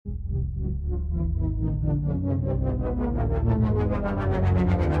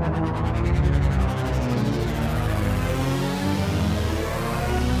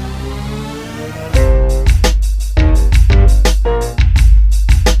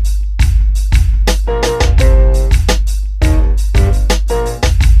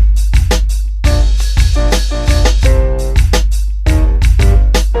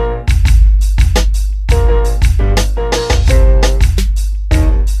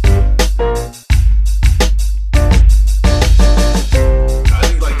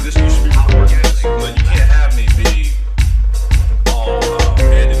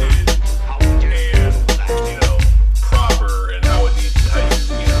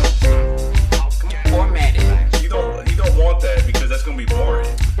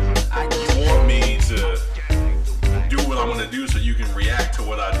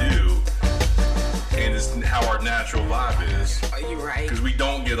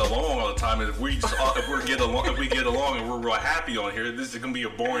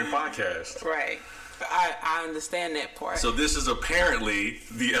Right. I understand that part. So this is apparently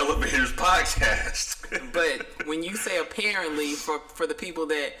the Elevators podcast. But when you say apparently, for the people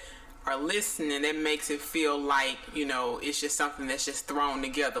that are listening, that makes it feel like, it's just something that's just thrown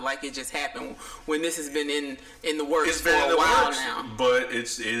together, like it just happened, when this has been in the works for a while now. But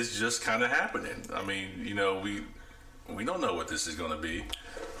it's just kind of happening. I mean, we don't know what this is going to be.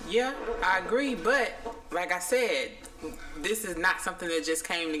 Yeah, I agree. But like I said, this is not something that just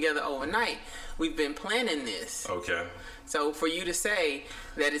came together overnight. We've been planning this. Okay. So for you to say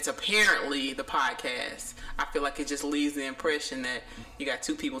that it's apparently the podcast, I feel like it just leaves the impression that you got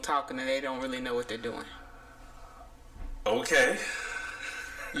two people talking and they don't really know what they're doing. Okay.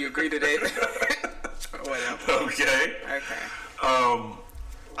 You agree to that? Whatever. Okay. Okay.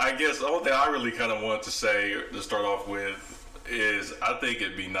 I guess the only thing I really kind of want to say to start off with is I think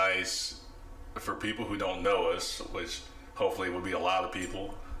it'd be nice for people who don't know us, which hopefully will be a lot of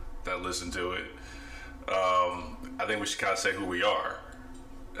people that listen to it. I think we should kind of say who we are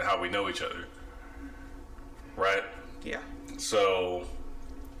and how we know each other. Right? Yeah. So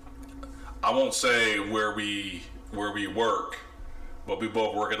I won't say where we work, but we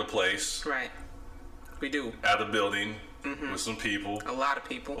both work at a place. Right. We do. At a building with some people. A lot of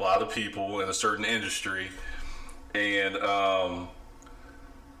people. A lot of people in a certain industry. And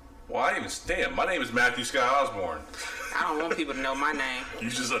my name is Matthew Scott Osborne. I don't want people to know my name. You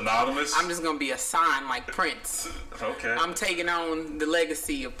just anonymous? I'm just gonna be a sign like Prince. Okay. I'm taking on the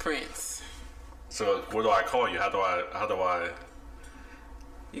legacy of Prince. So what do I call you? How do I?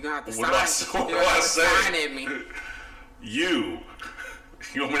 You're gonna have to What do I say? Sign at me. You.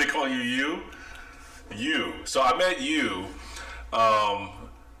 You want me to call you you? You. So I met you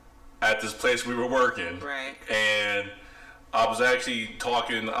at this place we were working. Right. And I was actually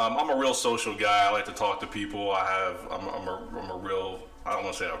talking. I'm a real social guy. I like to talk to people. I'm a real. I don't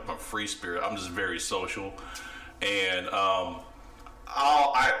want to say I'm a free spirit. I'm just very social, and I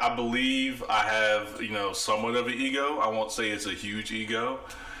believe I have somewhat of an ego. I won't say it's a huge ego,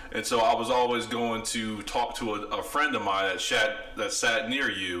 and so I was always going to talk to a friend of mine that sat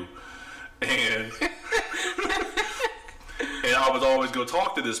near you, and and I would always go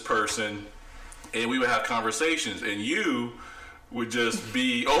talk to this person. And we would have conversations, and you would just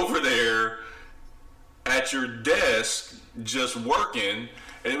be over there at your desk just working,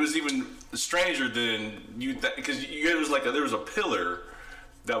 and it was even stranger than you, because there was a pillar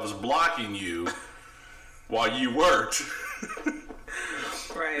that was blocking you while you worked.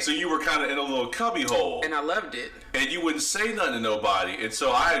 Right. So you were kind of in a little cubby hole. And I loved it. And you wouldn't say nothing to nobody, and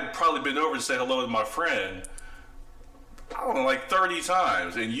so I had probably been over to say hello to my friend, I don't know, like 30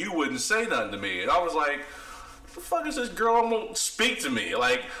 times, and you wouldn't say nothing to me. And I was like, what the fuck is this girl won't speak to me?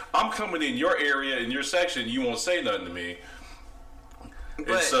 Like, I'm coming in your area, in your section, you won't say nothing to me. But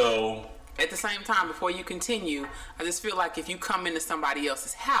and so at the same time, before you continue, I just feel like if you come into somebody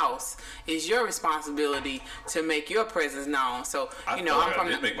else's house, it's your responsibility to make your presence known. So, I'm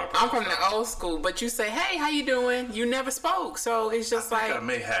from the old school, but you say, hey, how you doing? You never spoke. So it's just I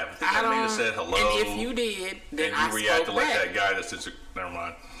may have. I may have said hello. And if you did, then and you reacted like that guy that sits. Never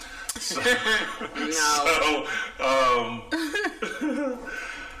mind. So, no.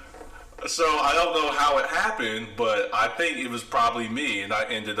 So I don't know how it happened, but I think it was probably me, and I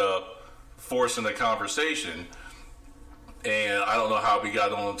ended up forcing a conversation. And I don't know how we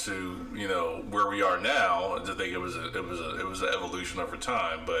got on to where we are now. I think it was an evolution over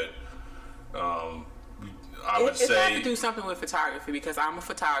time, but I would say it had to do something with photography, because I'm a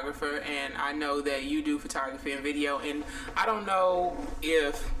photographer and I know that you do photography and video, and I don't know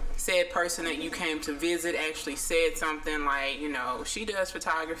if said person that you came to visit actually said something like, you know, she does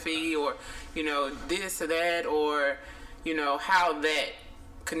photography, or, you know, this or that, or, you know, how that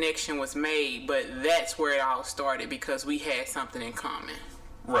connection was made. But that's where it all started, because we had something in common.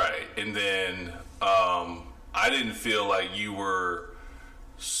 Right. And then I didn't feel like you were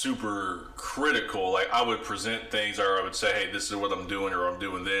super critical. Like, I would present things, or I would say, hey, this is what I'm doing, or I'm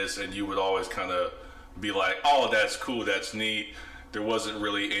doing this, and you would always kind of be like, oh, that's cool, that's neat. There wasn't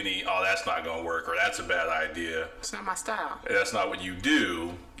really any, oh, that's not gonna work, or that's a bad idea. It's not my style. That's not what you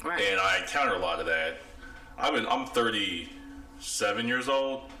do. Right. And I encounter a lot of that. I'm 37 years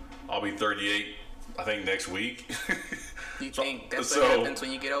old. I'll be 38, I think, next week. You think that's what happens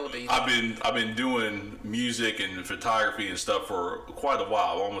when you get older? I've been doing music and photography and stuff for quite a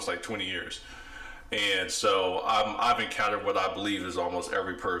while, almost like 20 years. And so I've encountered what I believe is almost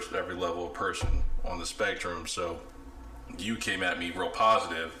every person, every level of person on the spectrum. So you came at me real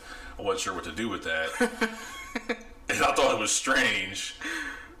positive. I wasn't sure what to do with that. And I thought it was strange.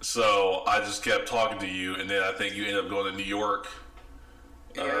 So I just kept talking to you, and then I think you ended up going to New York.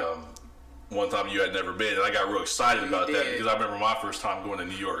 Yeah. One time you had never been, and I got real excited about that, because I remember my first time going to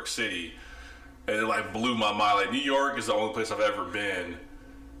New York City, and it like blew my mind. Like, New York is the only place I've ever been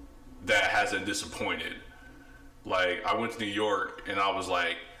that hasn't disappointed. Like, I went to New York, and I was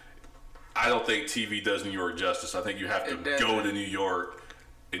like, I don't think TV does New York justice. I think you have to go to New York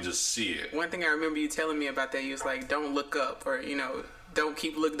and just see it. One thing I remember you telling me about that, you was like, don't look up, or, you know,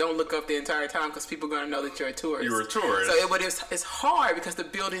 don't look up the entire time, because people are going to know that you're a tourist. You're a tourist. So it's hard because the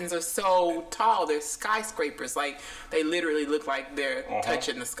buildings are so tall. They're skyscrapers. Like, they literally look like they're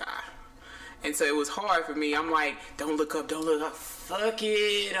touching the sky. And so it was hard for me. I'm like, don't look up. Fuck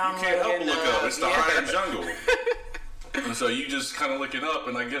it. You can't help but look up. It's the higher jungle. And so you just kind of looking up,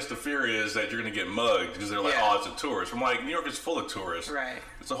 and I guess the fear is that you're going to get mugged, because they're like, oh, it's a tourist. I'm like, New York is full of tourists. Right.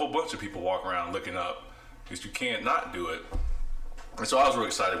 It's a whole bunch of people walking around looking up, because you can't not do it. And so I was really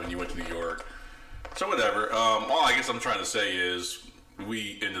excited when you went to New York. So whatever. All I guess I'm trying to say is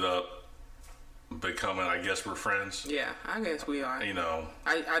we ended up becoming, I guess we're friends. Yeah, I guess we are. You know.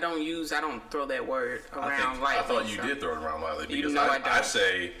 I don't throw that word around lightly. I thought you did throw it around lightly, because I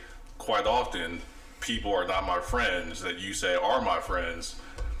say quite often people are not my friends that you say are my friends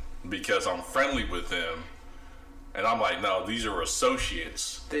because I'm friendly with them. And I'm like, no, these are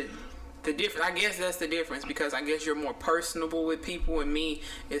associates. The difference, I guess that's the difference, because I guess you're more personable with people, and me,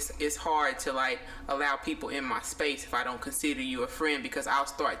 it's hard to like allow people in my space if I don't consider you a friend, because I'll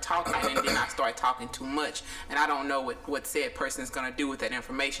start talking and then I start talking too much, and I don't know what said person is going to do with that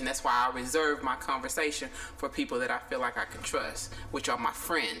information. That's why I reserve my conversation for people that I feel like I can trust, which are my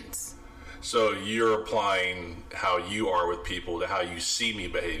friends. So you're applying how you are with people to how you see me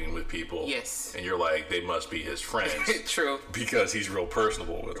behaving with people. Yes. And you're like, they must be his friends. True. Because he's real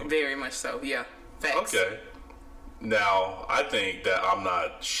personable with them. Very much so, yeah. Facts. Okay. Now, I think that I'm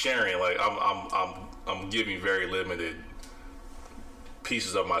not sharing, like, I'm giving very limited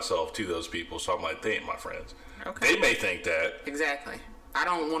pieces of myself to those people. So I'm like, they ain't my friends. Okay. They may think that. Exactly. I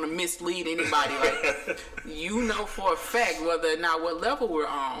don't want to mislead anybody. Like, you know for a fact whether or not what level we're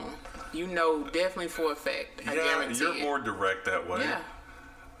on. You know definitely for a fact. I guarantee you're more direct that way. Yeah.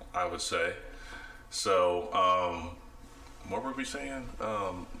 I would say. So, what were we saying?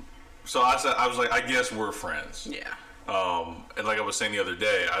 So I was like, I guess we're friends. Yeah. And like I was saying the other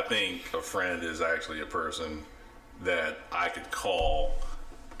day, I think a friend is actually a person that I could call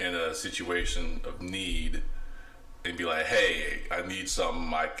in a situation of need and be like, hey, I need something.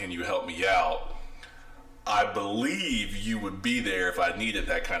 Can you help me out? I believe you would be there if I needed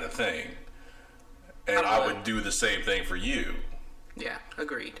that kind of thing. And I would do the same thing for you. Yeah,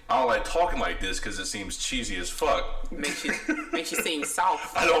 agreed. I don't like talking like this because it seems cheesy as fuck. Makes you seem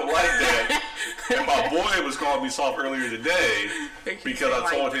soft. I don't like that. And my boy was calling me soft earlier today because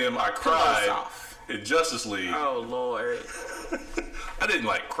I told him I cried in Justice League. Oh, Lord. I didn't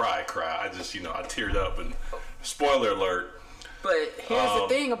like cry. I just, I teared up. And spoiler alert. But here's the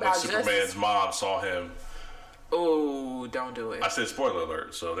thing about Justice. Superman's mom saw him. Oh, don't do it. I said spoiler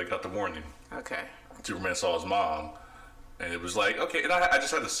alert, so they got the warning. Okay. Superman saw his mom, and it was like, okay, and I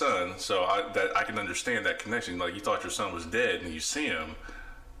just had a son, so I can understand that connection. Like, you thought your son was dead, and you see him,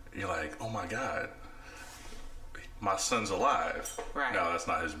 you're like, oh my God, my son's alive. Right. Now, that's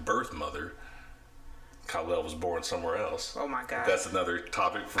not his birth mother. Kal-El was born somewhere else. Oh my God. That's another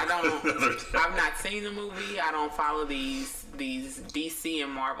topic for another day. I've not seen the movie. I don't follow these DC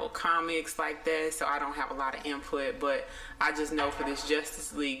and Marvel comics like that, so I don't have a lot of input. But I just know for this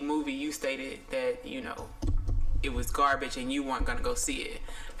Justice League movie, you stated that, it was garbage and you weren't going to go see it.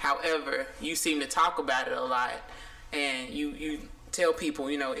 However, you seem to talk about it a lot, and you tell people,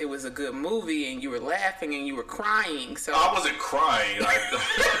 it was a good movie and you were laughing and you were crying. So I wasn't crying. I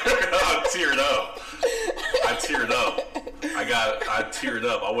teared up. I teared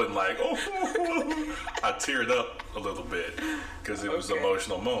up. I wasn't like, oh. I teared up a little bit because it was an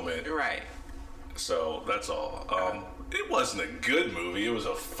emotional moment. Right. So that's all. It wasn't a good movie. It was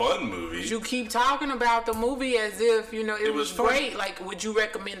a fun movie. You keep talking about the movie as if, it was great. Like, would you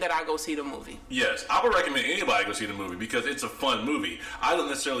recommend that I go see the movie? Yes. I would recommend anybody go see the movie because it's a fun movie. I don't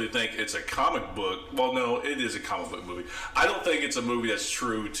necessarily think it's a comic book. Well, no, it is a comic book movie. I don't think it's a movie that's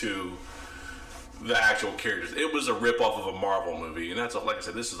true to the actual characters. It was a rip-off of a Marvel movie, and that's, like I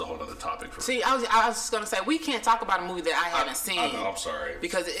said, this is a whole other topic for me. See, I was just going to say, we can't talk about a movie that I haven't seen. I'm sorry.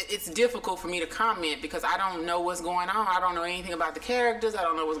 Because it's difficult for me to comment because I don't know what's going on. I don't know anything about the characters. I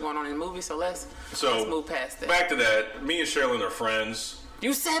don't know what's going on in the movie, so let's move past that. Back to that, me and Sherilyn are friends.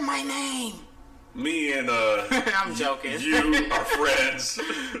 You said my name. Me and, I'm joking. You are friends.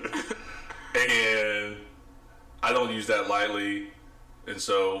 And I don't use that lightly, and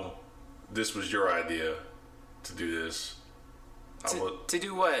so this was your idea to do this. To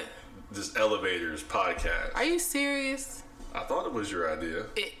do what? This Elevators podcast. Are you serious? I thought it was your idea.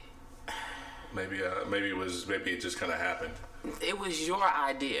 Maybe it just kind of happened. It was your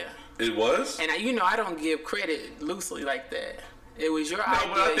idea. It was? And I don't give credit loosely like that. It was your idea.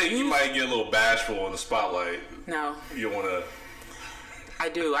 No, but I think you might get a little bashful in the spotlight. No. You want to... I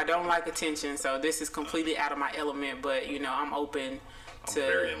do. I don't like attention, so this is completely out of my element, but, I'm open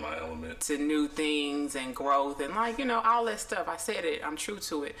very in my element. To new things and growth and all that stuff. I said it. I'm true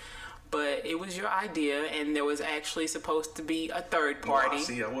to it. But it was your idea, and there was actually supposed to be a third party. Well,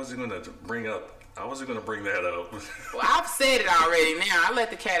 see, I wasn't going to bring that up. Well, I've said it already now. I let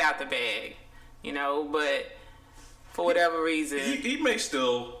the cat out the bag, but for whatever reason. He may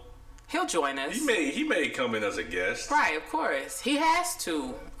still... He'll join us. He may come in as a guest. Right, of course. He has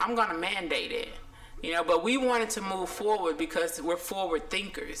to. I'm going to mandate it. But we wanted to move forward because we're forward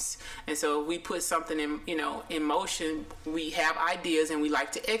thinkers. And so if we put something in motion, we have ideas and we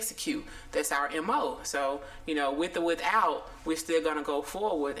like to execute. That's our MO. So, with or without, we're still going to go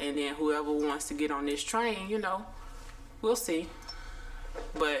forward. And then whoever wants to get on this train, we'll see.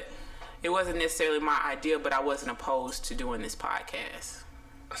 But it wasn't necessarily my idea, but I wasn't opposed to doing this podcast.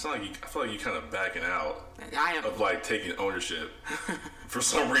 I feel like you're kind of backing out I am. of taking ownership for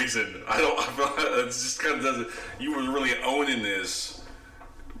some reason. I feel like it just kind of doesn't. You were really owning this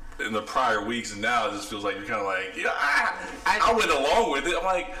in the prior weeks, and now it just feels like you're kind of like, I went along with it. I'm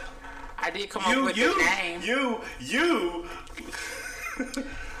like, I did come up with the name. You.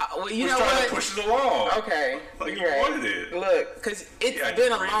 Well, you know what? To push it along. Okay. Like you wanted it. Look, because it's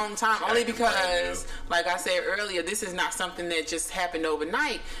been a long time. Only because, like I said earlier, this is not something that just happened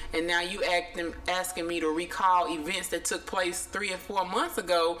overnight. And now you asking me to recall events that took place 3 or 4 months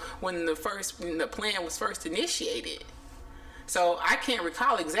ago when the plan was first initiated. So I can't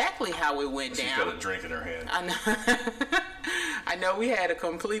recall exactly how it went down. She's got a drink in her hand. I know. I know we had a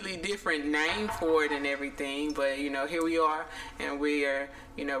completely different name for it and everything, but here we are, and we are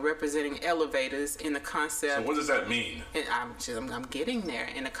representing Elevators in the concept. So what does that mean? And I'm getting there.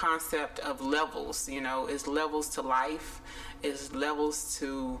 In the concept of levels, it's levels to life, it's levels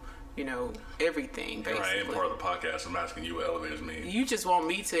to everything, basically. I am part of the podcast. I'm asking you what Elevators mean. You just want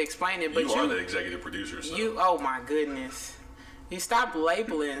me to explain it, but you are the executive producer. So. Oh my goodness. You stop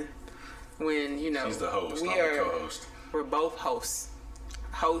labeling when, She's the host, I'm the co-host. We're both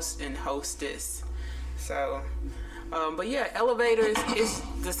host and hostess. So, but yeah, Elevators is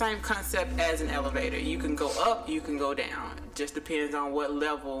the same concept as an elevator. You can go up, you can go down. Just depends on what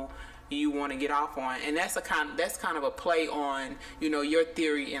level you want to get off on, and that's kind of a play on your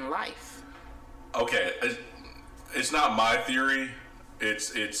theory in life. Okay, it's not my theory.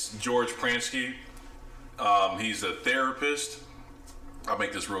 It's George Pransky. He's a therapist. I'll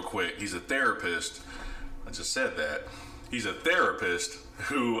make this real quick. He's a therapist. I just said that. He's a therapist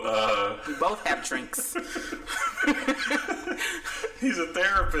who... We both have drinks. He's a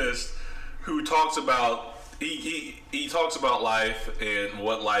therapist who talks about... He talks about life and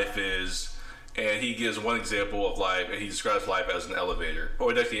what life is, and he gives one example of life, and he describes life as an elevator.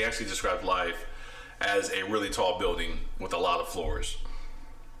 Or he actually describes life as a really tall building with a lot of floors.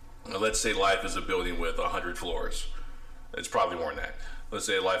 Now, let's say life is a building with 100 floors. It's probably more than that. Let's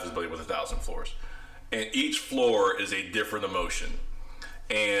say life is a building with 1,000 floors. And each floor is a different emotion.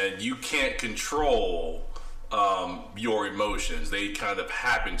 And you can't control your emotions. They kind of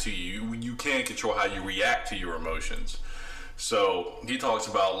happen to you. You can't control how you react to your emotions. So he talks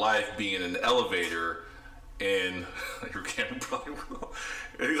about life being an elevator, and your camera probably will.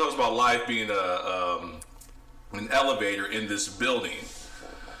 And he talks about life being an elevator in this building,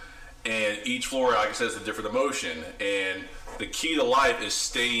 and each floor, like I said, is a different emotion. And the key to life is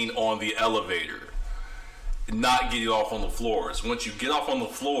staying on the elevator, not getting off on the floors. Once you get off on the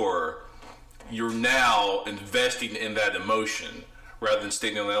floor, you're now investing in that emotion rather than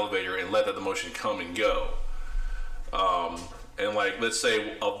staying on the elevator and let that emotion come and go. And like, let's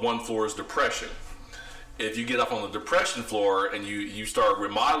say one floor is depression. If you get up on the depression floor and you start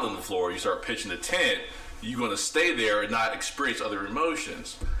remodeling the floor, you start pitching the tent, you're going to stay there and not experience other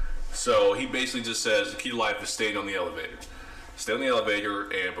emotions. So he basically just says the key to life is staying on the elevator. Stay on the elevator,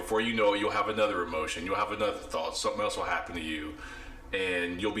 and before you know it, you'll have another emotion. You'll have another thought. Something else will happen to you,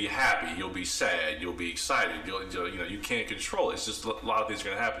 and you'll be happy. You'll be sad. You'll be excited. You can't control it. It's just a lot of things are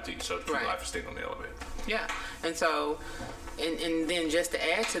going to happen to you. So the key to life is staying on the elevator. Yeah, and so, and then just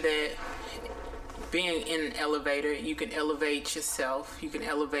to add to that, being in an elevator, you can elevate yourself. You can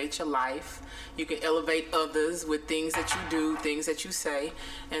elevate your life. You can elevate others with things that you do, things that you say,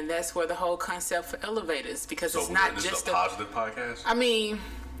 and that's where the whole concept for elevators, because it's not just a positive podcast. I mean,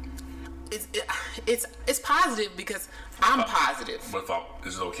 it's positive because I'm positive. But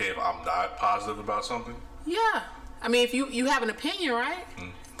is it okay if I'm not positive about something? Yeah, I mean, if you have an opinion, right?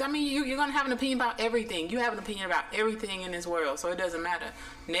 I mean, you're gonna have an opinion about everything. You have an opinion about everything in this world, so it doesn't matter,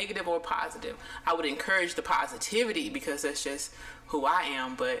 negative or positive. I would encourage the positivity because that's just who I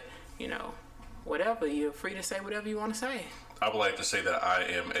am. But whatever, you're free to say whatever you want to say. I would like to say that I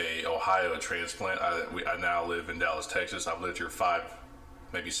am a Ohio transplant. I now live in Dallas, Texas. I've lived here 5,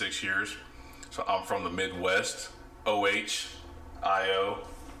 maybe 6 years. So I'm from the Midwest, OHIO.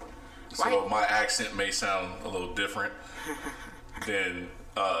 So my accent may sound a little different than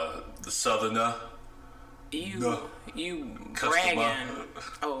the Southerner. You bragging.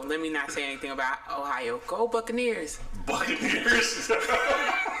 Oh, let me not say anything about Ohio. Go Buccaneers. Buccaneers.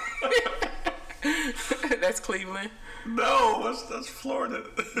 That's Cleveland. No, that's Florida.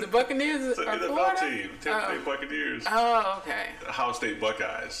 The Buccaneers are Florida? NFL team. Tampa Bay Buccaneers. Oh, okay. Ohio State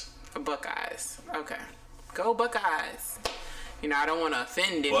Buckeyes. Buckeyes. Okay. Go Buckeyes. I don't want to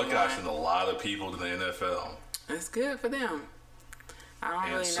offend anyone. Buckeyes send a lot of people to the NFL. That's good for them. I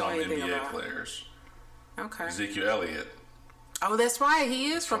don't really know anything about NBA players. Okay. Ezekiel Elliott. Oh, that's right. He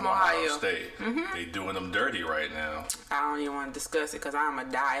is from Ohio State. Mm-hmm. They doing them dirty right now. I don't even want to discuss it because I'm a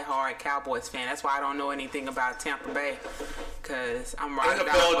die-hard Cowboys fan. That's why I don't know anything about Tampa Bay, because I'm right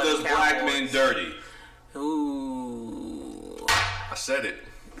about NFL does black men dirty. Ooh. I said it.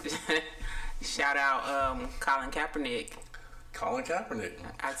 Shout out Colin Kaepernick. Colin Kaepernick.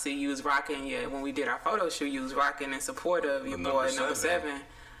 I see you was rocking when we did our photo shoot. You was rocking in support of your boy number 7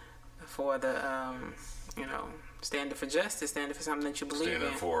 for the standing for justice, standing for something that you believe in.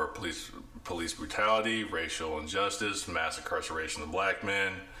 Standing for police brutality, racial injustice, mass incarceration of black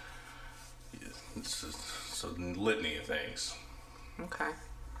men. It's a litany of things. Okay.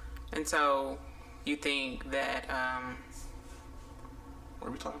 And so you think that what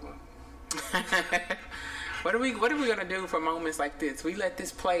are we talking about? What are we gonna do for moments like this? We let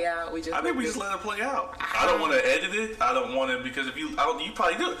this play out. I think we just let it play out. I don't want to edit it. I don't want to, because you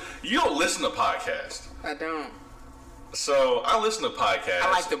probably do. You don't listen to podcasts. I don't. So I listen to podcasts.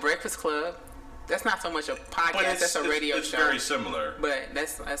 I like The Breakfast Club. That's not so much a podcast. That's a radio show. It's very similar. But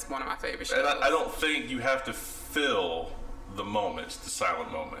that's one of my favorite shows. And I don't think you have to fill the moments, the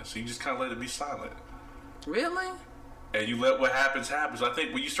silent moments. You just kind of let it be silent. Really? And you let what happens. I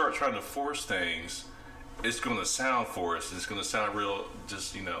think when you start trying to force things, it's going to sound forced. It's going to sound real,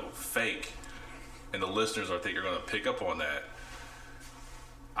 just, fake. And the listeners, I think, are going to pick up on that.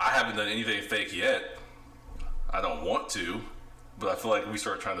 I haven't done anything fake yet. I don't want to, but I feel like if we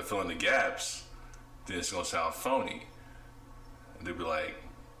start trying to fill in the gaps, then it's going to sound phony. And they'll be like,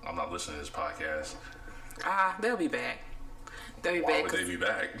 I'm not listening to this podcast. They'll be back. Why would they be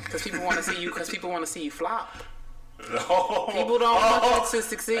back? Because people want to see you. Because people want to see you flop. People don't want you to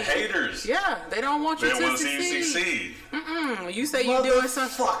succeed. Haters. Yeah, they don't want you to succeed. They want to see you succeed. You say you're doing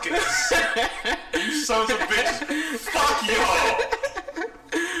something. You sons of bitches. Fuck y'all.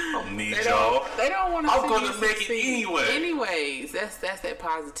 I don't need y'all. They don't want to. I'm going to make it anyway. Anyways, that's that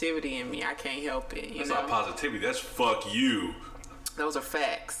positivity in me. I can't help it. That's not positivity. That's fuck you. Those are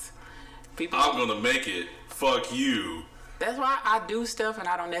facts. I'm going to make it. Fuck you. That's why I do stuff and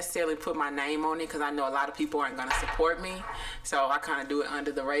I don't necessarily put my name on it, because I know a lot of people aren't going to support me. So I kind of do it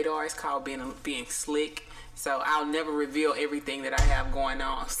under the radar. It's called being slick. So I'll never reveal everything that I have going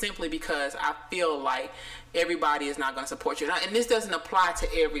on, simply because I feel like everybody is not going to support you. And this doesn't apply to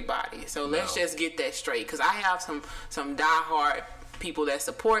everybody. So let's just get that straight, because I have some diehard people that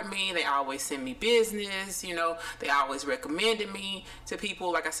support me. They always send me business, you know. They always recommended me to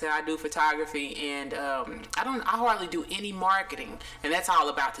people. Like I said, I do photography, and I hardly do any marketing, and that's all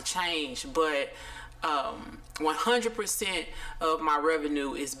about to change. But 100% of my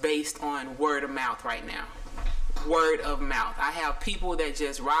revenue is based on word of mouth right now. Word of mouth. I have people that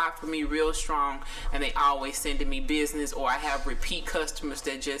just ride for me real strong, and they always sending me business, or I have repeat customers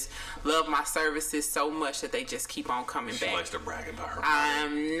that just love my services so much that they just keep on coming back. She likes to brag about her money.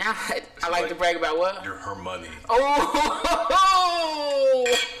 I'm not. I like to brag about what? Her money. Oh!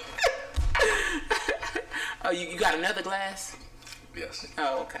 Oh, you got another glass? Yes.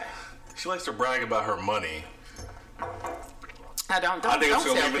 Oh, okay. She likes to brag about her money. I think don't it's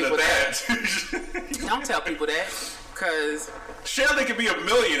tell people that. Don't tell people that, cause Shirley could be a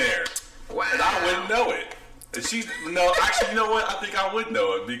millionaire. Wow. And I wouldn't know it. And actually, you know what? I think I would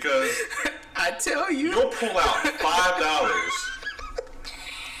know it because I tell you, you'll pull out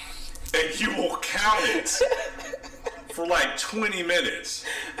 $5 and you will count it for like 20 minutes.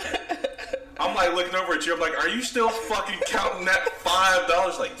 I'm like looking over at you. I'm like, are you still fucking counting that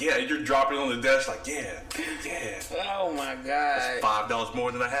 $5? Like, yeah. You're dropping it on the desk. Like, yeah. Oh my god. That's $5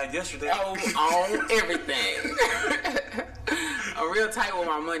 more than I had yesterday. Oh, on everything. I'm real tight with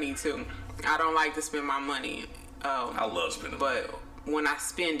my money too. I don't like to spend my money. I love spending money. But when I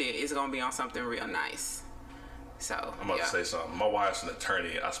spend it, it's gonna be on something real nice. So I'm about to say something. My wife's an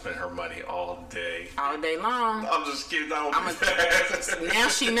attorney. I spend her money all day. All day long. I'm just kidding. Now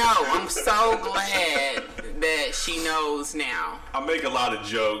she knows. I'm so glad that she knows now. I make a lot of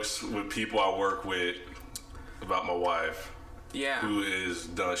jokes with people I work with about my wife. Yeah. Who is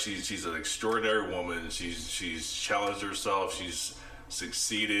done? She's an extraordinary woman. She's challenged herself. She's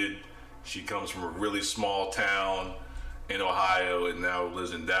succeeded. She comes from a really small town in Ohio and now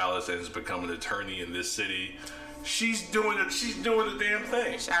lives in Dallas and has become an attorney in this city. She's doing it. She's doing the damn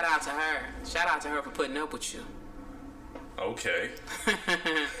thing. Shout out to her. Shout out to her for putting up with you. Okay.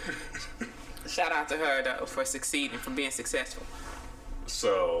 Shout out to her though for succeeding, for being successful.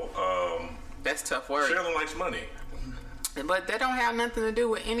 So, that's tough work. Shirley likes money. But that don't have nothing to do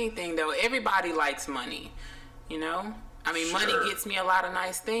with anything though. Everybody likes money. You know? I mean, money gets me a lot of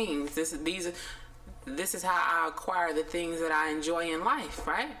nice things. This is how I acquire the things that I enjoy in life,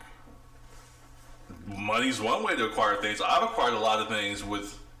 right? Money's one way to acquire things. I've acquired a lot of things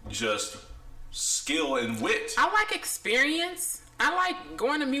with just skill and wit. I like experience. I like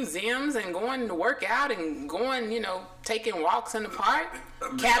going to museums and going to work out and going, taking walks in the park.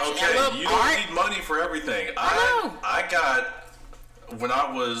 Okay, you don't need money for everything. I got, when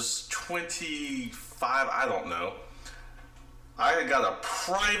I was 25, I don't know, I got a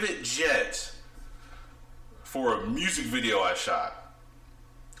private jet for a music video I shot.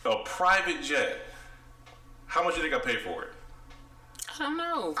 A private jet. How much do you think I paid for it? I don't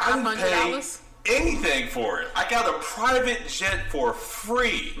know. $500? I didn't pay anything for it. I got a private jet for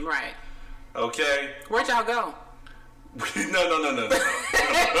free. Right. Okay? Where'd y'all go? No.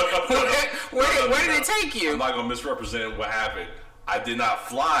 Where did it take you? I'm not going to misrepresent what happened. I did not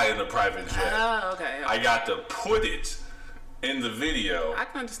fly in the private jet. Oh, okay. I got to put it in the video. I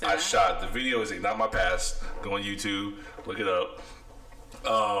can understand. I shot. The video is Ignite My Past. Go on YouTube. Look it up.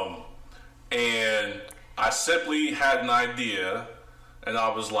 And I simply had an idea, and I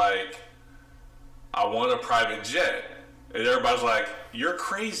was like, I want a private jet. And everybody's like, you're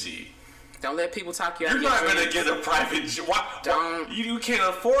crazy. Don't let people talk you out of your dreams. You're not going to get a private jet. Why? You can't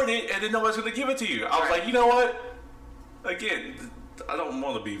afford it, and then nobody's going to give it to you. I was like, you know what? Again, I don't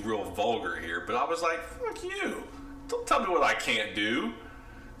want to be real vulgar here, but I was like, fuck you. Don't tell me what I can't do.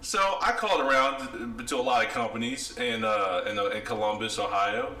 So I called around to a lot of companies in Columbus,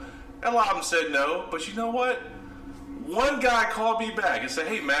 Ohio. And a lot of them said no, but you know what? One guy called me back and said,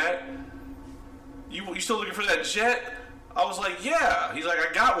 hey, Matt, you still looking for that jet? I was like, yeah. He's like,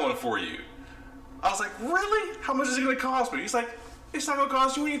 I got one for you. I was like, really? How much is it going to cost me? He's like, it's not going to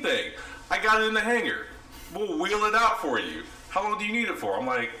cost you anything. I got it in the hangar. We'll wheel it out for you. How long do you need it for? I'm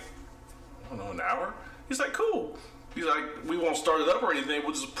like, I don't know, an hour? He's like, cool. He's like, we won't start it up or anything.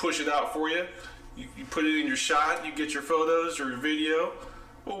 We'll just push it out for you. You put it in your shot. You get your photos or your video.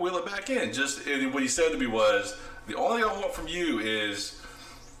 We'll wheel it back in. And what he said to me was, the only thing I want from you is,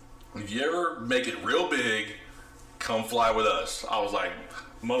 if you ever make it real big, come fly with us. I was like,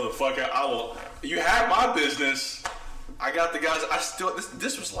 motherfucker, I will. You have my business. I got the guys.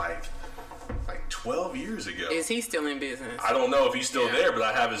 This was like 12 years ago. Is he still in business? I don't know if he's still there, but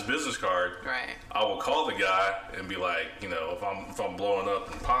I have his business card. Right. I will call the guy and be like, if I'm blowing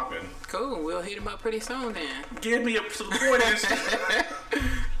up and popping. Cool. We'll hit him up pretty soon then. Give me up to the point is,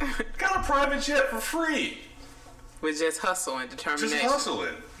 got a private jet for free. With just hustle and determination. Just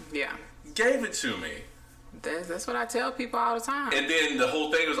hustling. Yeah. Gave it to me. That's what I tell people all the time. And then the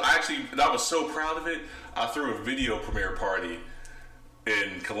whole thing was, I was so proud of it. I threw a video premiere party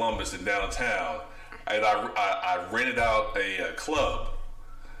in Columbus in downtown, and I rented out a club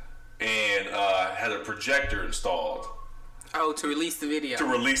and had a projector installed. Oh, to release the video.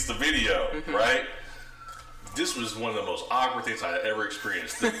 Mm-hmm. Right? This was one of the most awkward things I had ever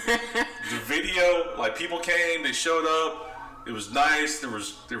experienced. The video, like, people came, they showed up. It was nice. There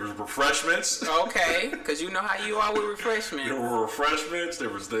was refreshments. Okay, because you know how you are with refreshments. There were refreshments.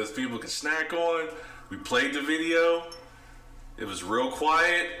 There's people could snack on. We played the video. It was real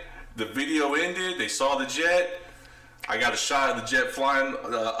quiet. The video ended. They saw the jet. I got a shot of the jet flying.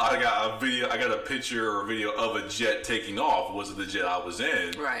 I got a picture or a video of a jet taking off. It wasn't the jet I was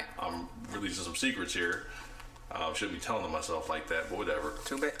in. Right. I'm releasing some secrets here. Shouldn't be telling myself like that, but whatever.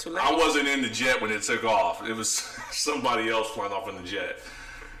 Too late. I wasn't in the jet when it took off. It was somebody else flying off in the jet.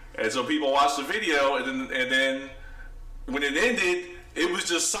 And so people watched the video, and then when it ended, it was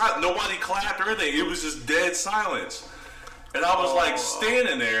just silent. Nobody clapped or anything. It was just dead silence. And I was like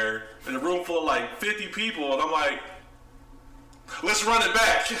standing there in a room full of like 50 people, and I'm like, let's run it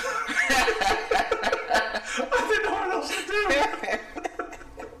back. I didn't know what else to do.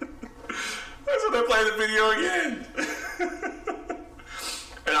 So they played the video again.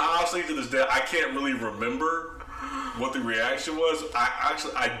 And honestly, to this day, I can't really remember what the reaction was.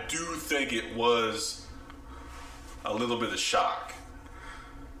 I do think it was a little bit of shock.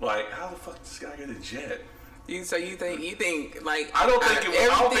 Like, how the fuck did this guy get a jet? So you think like I don't think it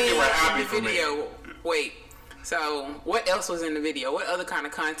were happy for me. Wait. So what else was in the video? What other kind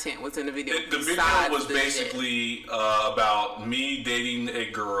of content was in the video? The video was basically about me dating a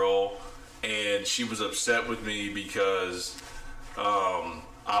girl. And she was upset with me because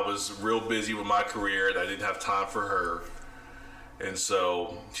I was real busy with my career and I didn't have time for her. And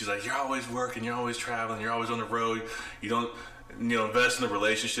so she's like, you're always working, you're always traveling, you're always on the road. You don't, invest in the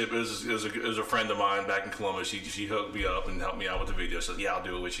relationship. It was a friend of mine back in Columbus. She hooked me up and helped me out with the video. So yeah, I'll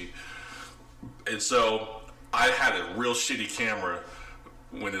do it with you. And so I had a real shitty camera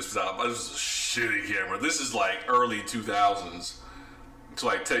when this was out. This was a shitty camera. This is like early 2000s. So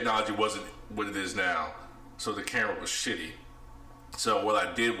like technology wasn't what it is now, so the camera was shitty. So what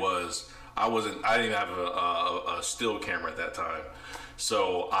I did was I didn't have a still camera at that time.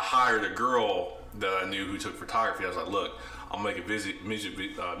 So I hired a girl that I knew who took photography. I was like, look, I'm gonna make a music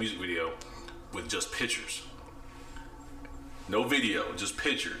video with just pictures, no video, just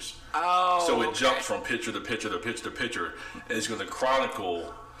pictures. Oh. So it jumps from picture to picture to picture to picture, and it's gonna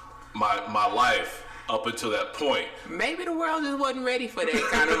chronicle my life up until that point. Maybe the world just wasn't ready for that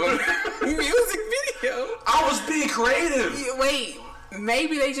kind of a music video. I was being creative. Wait,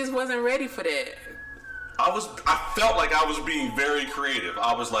 maybe they just wasn't ready for that. I felt like I was being very creative.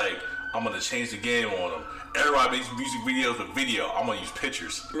 I was like, I'm gonna change the game on them. Everybody makes music videos with video. I'm gonna use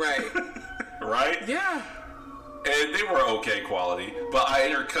pictures. Right. Right? Yeah. And they were okay quality, but I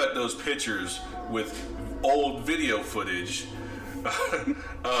intercut those pictures with old video footage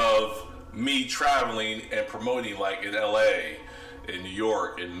of me traveling and promoting, like in LA, in New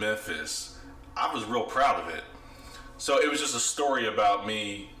York, in Memphis. I was real proud of it. So it was just a story about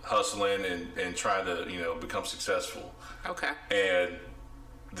me hustling and trying to, become successful. Okay. And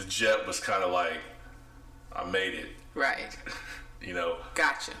the jet was kind of like, I made it. Right.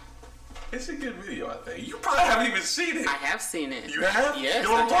 Gotcha. It's a good video, I think. You probably haven't even seen it. I have seen it. You have? Yes, you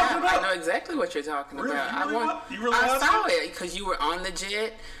know what I'm talking about? I know exactly what you're talking really? about. You really I saw it because you were on the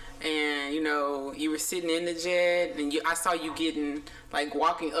jet. And you were sitting in the jet, and I saw you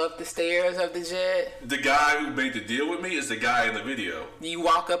walking up the stairs of the jet. The guy who made the deal with me is the guy in the video. You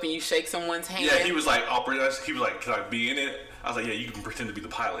walk up and you shake someone's hand. Yeah, he was like, he was like, can I be in it? I was like, yeah, you can pretend to be the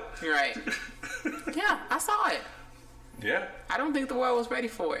pilot. Right. Yeah, I saw it. Yeah. I don't think the world was ready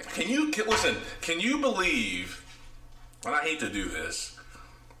for it. Can you believe, and I hate to do this,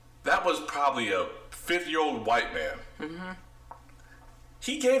 that was probably a 50-year-old white man. Mm-hmm.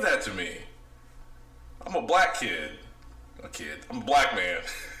 He gave that to me. I'm a black kid. I'm a black man.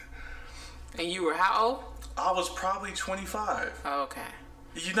 And you were how old? I was probably 25. Oh, okay.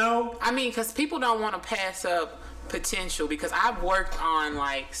 I mean, because people don't want to pass up potential, because I've worked on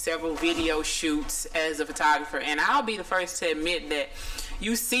several video shoots as a photographer, and I'll be the first to admit that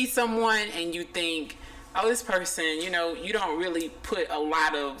you see someone and you think, oh, this person, you don't really put a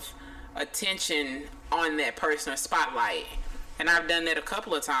lot of attention on that person or spotlight. And I've done that a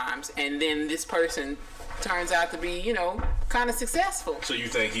couple of times, and then this person turns out to be, kind of successful. So you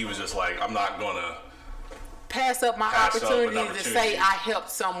think he was just like, I'm not gonna pass up my opportunity to say I helped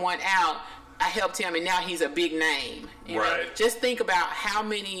someone out. I helped him, and now he's a big name. You know? Just think about how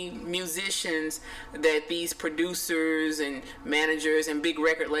many musicians that these producers and managers and big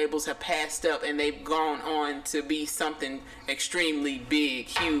record labels have passed up, and they've gone on to be something extremely big,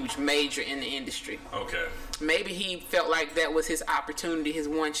 huge, major in the industry. Okay. Maybe he felt like that was his opportunity, his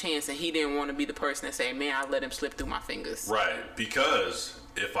one chance, and he didn't want to be the person that say, man, I let him slip through my fingers. Right, because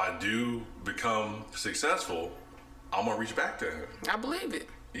if I do become successful, I'm going to reach back to him. I believe it.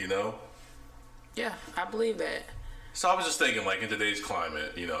 You know? Yeah, I believe that. So I was just thinking, like, in today's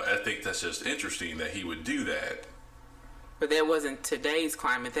climate, you know, I think that's just interesting that he would do that. But that wasn't today's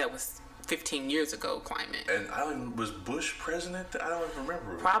climate. That was 15 years ago climate. And was Bush president? I don't even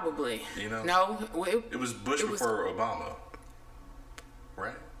remember. Probably. You know? No. It was Bush before Obama.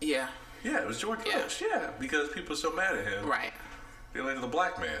 Right? Yeah. Yeah, it was George Bush. Yeah, because people are so mad at him. Right. They elected the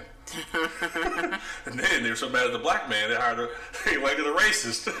black man. And then they were so mad at the black man, they elected a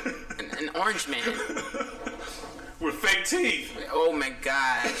racist. An orange man. With fake teeth. Oh my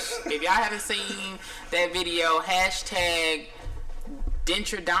gosh. If y'all haven't seen that video, hashtag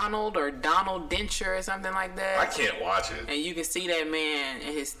Denture Donald or Donald Denture or something like that. I can't watch it. And you can see that man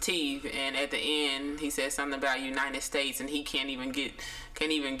and his teeth, and at the end he says something about United States, and he can't even get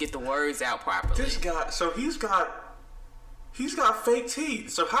the words out properly. This guy, so he's got fake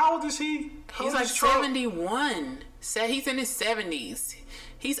teeth. So how old is he? He's like 71. He's in his 70s.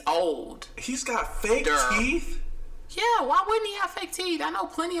 He's old. He's got fake teeth? Yeah, why wouldn't he have fake teeth? I know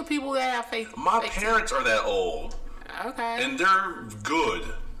plenty of people that have fake teeth. My parents are that old. Okay. And they're good.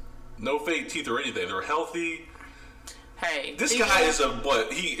 No fake teeth or anything. They're healthy. Hey, this guy is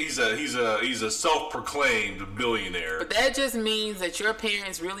he's a self-proclaimed billionaire. But that just means that your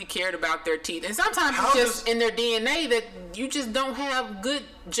parents really cared about their teeth, and sometimes it's just in their DNA that you just don't have good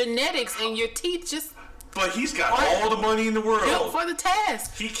genetics, and your teeth just. But he's got all the money in the world. Built for the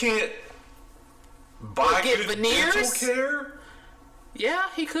task. He can't buy good veneers? Dental care. Yeah,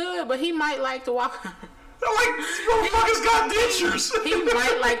 he could, but he might like to walk. Like, motherfuckers got dentures. He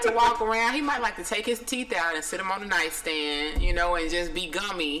might like to walk around. He might like to take his teeth out and sit them on the nightstand, you know, and just be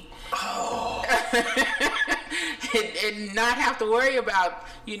gummy. Oh. and not have to worry about,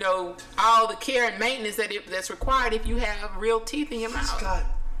 you know, all the care and maintenance that's required if you have real teeth in your mouth. He's got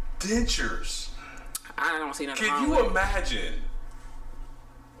dentures. I don't see nothing wrong with it. Can you imagine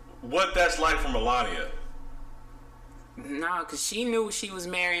what that's like for Melania? No, because she knew what she was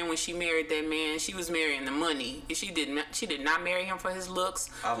marrying when she married that man. She was marrying the money. She did not marry him for his looks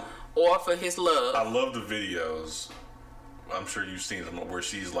or for his love. I love the videos. I'm sure you've seen them where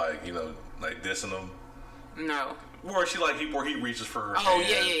she's like, you know, like dissing him. No. Where he reaches for her. Oh,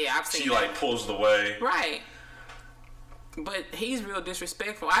 hand. Yeah. I've seen She that. like pulls it away. Right. But he's real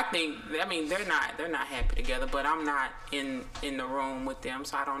disrespectful. I mean, they're not happy together. But I'm not in the room with them,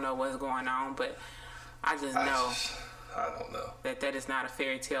 so I don't know what's going on. But I just know. I don't know. That is not a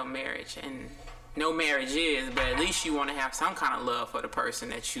fairy tale marriage, and no marriage is, but at least you want to have some kind of love for the person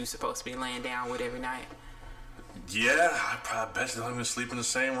that you're supposed to be laying down with every night. Yeah, I bet you don't even sleep in the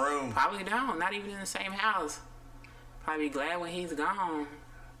same room. Probably don't, not even in the same house. Probably be glad when he's gone.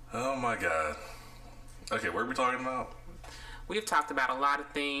 Oh my God. Okay, what are we talking about? We've talked about a lot of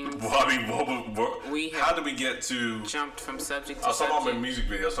things. Well, I mean, how did we get to... Jumped from subject to subject. I was talking about my music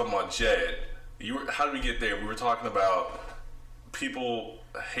video, I was talking about Jed. How did we get there? We were talking about people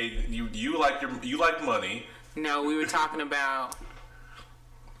hate you. You like money. No, we were talking about.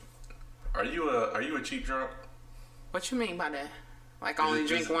 Are you a cheap drunk? What you mean by that? Like only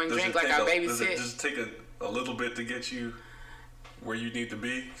drink one drink, like I babysit? Does it just take a little bit to get you where you need to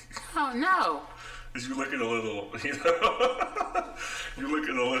be? Oh no. Because you looking a little, you know. You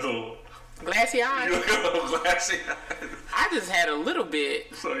looking a little. Glassy eyed. You looking a little glassy eyed. I just had a little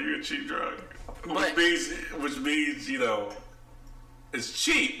bit. So you're a cheap drunk. Which means, you know, it's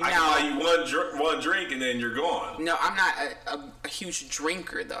cheap. I can buy you one drink and then you're gone. No, I'm not a huge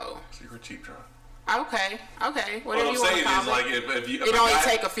drinker though. So you're a cheap drunk. Okay. Whatever what you want to call it. What I'm saying is, like, if it only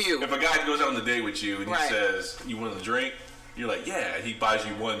take a few. If a guy goes out on a date with you and he says, "You want a drink?" You're like, "Yeah." He buys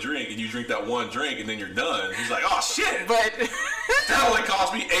you one drink and you drink that one drink and then you're done. He's like, "Oh shit!" But that only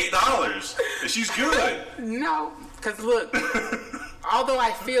cost me $8 and she's good. No, because look, although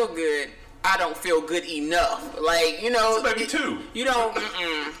I feel good, I don't feel good enough. Like, you know. So maybe two. You don't,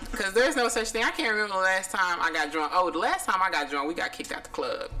 because there's no such thing. I can't remember the last time I got drunk. Oh, the last time I got drunk, we got kicked out the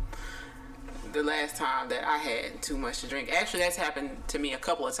club. The last time that I had too much to drink. Actually, that's happened to me a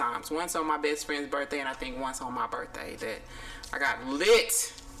couple of times. Once on my best friend's birthday, and I think once on my birthday, that I got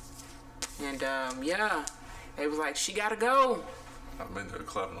lit. And, it was like, she gotta go. I've been to a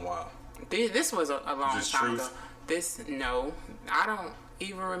club in a while. This was a long time ago. No, I don't.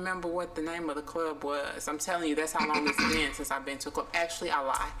 even remember what the name of the club was. I'm telling you, that's how long it's been since I've been to a club. Actually, I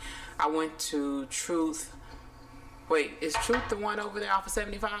lie. I went to Truth. Wait, is Truth the one over there off of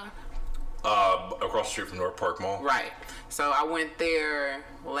 75? Across the street from North Park Mall. Right. So I went there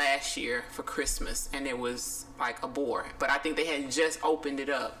last year for Christmas, and it was like a bore. But I think they had just opened it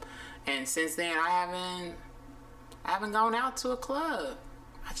up, and since then I haven't gone out to a club.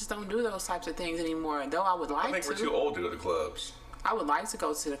 I just don't do those types of things anymore. Though I would like to. I think we're too old to go to clubs. I would like to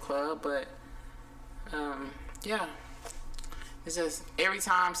go to the club, but yeah. It's just every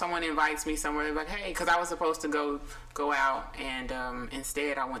time someone invites me somewhere, they're like, hey, because I was supposed to go out, and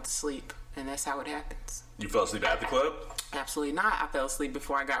instead I went to sleep, and that's how it happens. You fell asleep at the club? Absolutely not. I fell asleep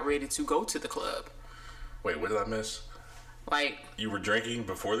before I got ready to go to the club. Wait, what did I miss? Like, you were drinking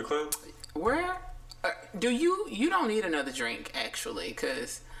before the club? Where? You don't need another drink, actually,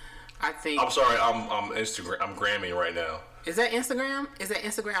 because I think... I'm sorry, I'm Gramming right now. Is that Instagram? Is that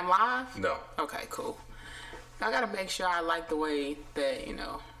Instagram Live? No. Okay, cool. I gotta make sure I like the way that,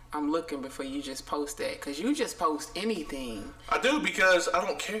 I'm looking before you just post that, because you just post anything. I do, because I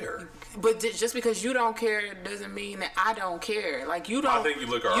don't care. But just because you don't care doesn't mean that I don't care. Like, you don't... I think you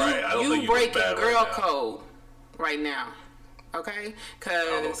look alright. I don't think you look bad breaking girl code right now. Okay? Because I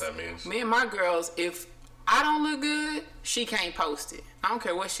don't know what that means. Me and my girls, if I don't look good, she can't post it. I don't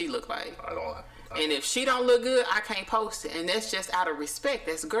care what she look like. And if she don't look good, I can't post it. And that's just out of respect.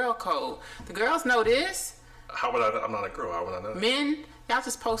 That's girl code. The girls know this. How would I? I'm not a girl. How would I know? Men, y'all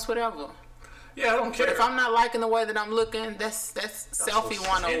just post whatever. Yeah, I don't care. But if I'm not liking the way that I'm looking, that's selfie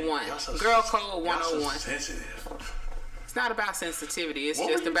 101. Girl code 101. So sensitive. It's not about sensitivity. It's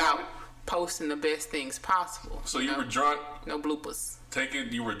just about posting the best things possible. So you were drunk? No bloopers.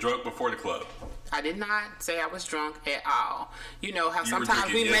 You were drunk before the club? I did not say I was drunk at all. You know how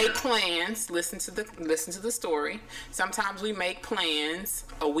sometimes we make plans. Listen to the story. Sometimes we make plans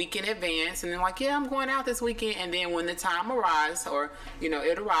a week in advance, and then like, yeah, I'm going out this weekend. And then when the time arrives, or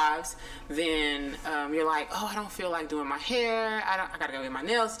it arrives, then you're like, oh, I don't feel like doing my hair. I gotta go get my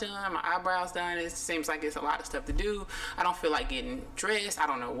nails done, my eyebrows done. It seems like it's a lot of stuff to do. I don't feel like getting dressed. I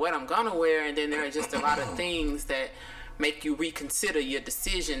don't know what I'm gonna wear. And then there are just a lot of things that make you reconsider your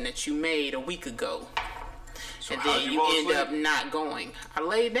decision that you made a week ago. So and then you end up not going. I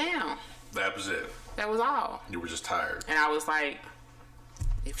laid down. That was it. That was all. You were just tired. And I was like,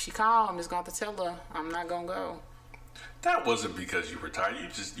 if she called, I'm just going to tell her I'm not going to go. That wasn't because you were tired.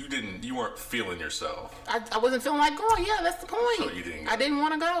 You weren't feeling yourself. I wasn't feeling like going. Yeah, that's the point. So you didn't go. I didn't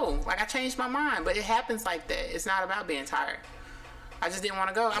want to go. Like, I changed my mind. But it happens like that. It's not about being tired. I just didn't want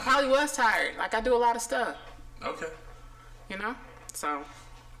to go. I probably was tired. Like, I do a lot of stuff. Okay. So,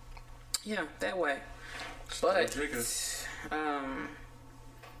 yeah, that way. Still but, jigga.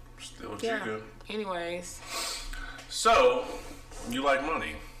 Still jigga. Anyways. So, you like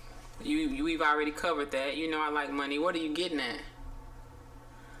money. We've already covered that. I like money. What are you getting at?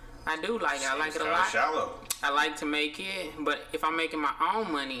 I do like it. I like it a lot. Shallow. I like to make it, but if I'm making my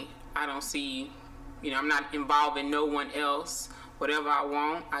own money, I don't see, I'm not involving no one else. Whatever I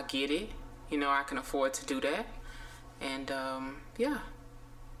want, I get it. I can afford to do that. And, yeah.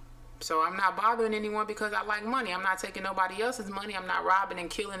 So I'm not bothering anyone because I like money. I'm not taking nobody else's money. I'm not robbing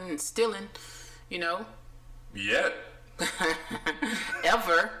and killing and stealing, Yet.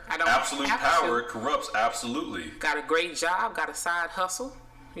 Ever. I don't. Absolute power corrupts absolutely. Got a great job. Got a side hustle,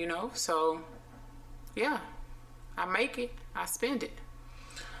 So, yeah. I make it. I spend it.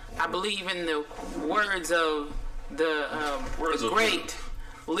 I believe in the words of the great...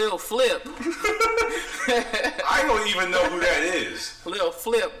 Lil Flip. I don't even know who that is. Lil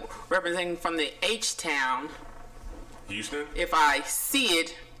Flip, representing from the H-Town. Houston? If I see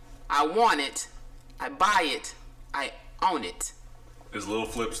it, I want it, I buy it, I own it. Is Lil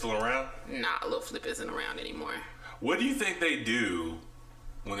Flip still around? Nah, Lil Flip isn't around anymore. What do you think they do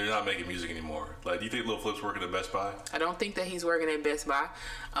when they're not making music anymore? Like, do you think Lil Flip's working at Best Buy? I don't think that he's working at Best Buy.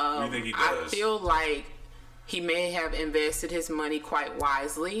 What do you think he does? I feel like he may have invested his money quite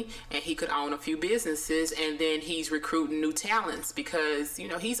wisely, and he could own a few businesses, and then he's recruiting new talents because,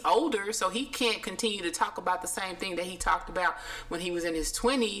 he's older, so he can't continue to talk about the same thing that he talked about when he was in his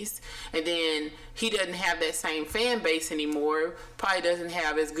 20s, and then he doesn't have that same fan base anymore, probably doesn't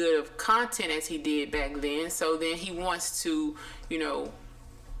have as good of content as he did back then, so then he wants to,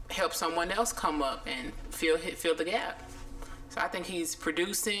 help someone else come up and fill the gap. So I think he's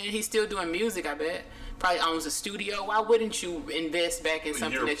producing, he's still doing music, I bet. Probably owns a studio. Why wouldn't you invest back in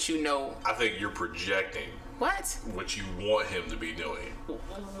something that you know? I think you're projecting. What? What you want him to be doing.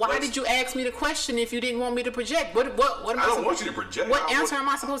 why did you ask me the question if you didn't want me to project? What am I don't want you to project. What answer am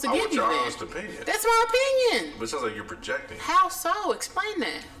I supposed to give you then? Honest opinion. That's my opinion. But it sounds like you're projecting. How so? Explain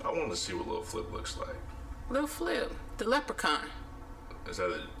that. I want to see what Lil Flip looks like. Lil Flip, the Leprechaun.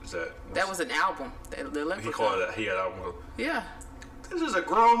 That was an album. The Leprechaun. He called it. He had an album. Yeah. This is a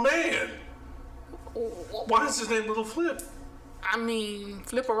grown man. Why is his name Lil Flip? I mean,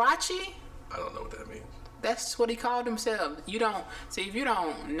 Flipperacci? I don't know what that means. That's what he called himself. You don't see if you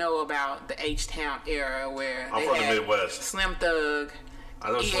don't know about the H-Town era where I'm from the Midwest. Slim Thug,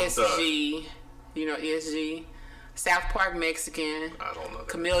 I know ESG, Slim Thug. You know ESG, South Park Mexican. I don't know that.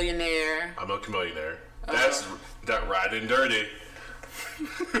 Chameleonaire. I know Chameleonaire. That's that Riding Dirty.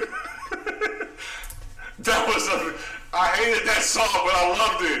 That was I hated that song, but I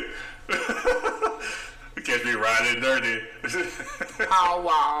loved it. You can't be Riding Dirty. Paul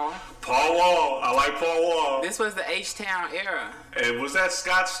Wall. Paul Wall. I like Paul Wall. This was the H-Town era. And was that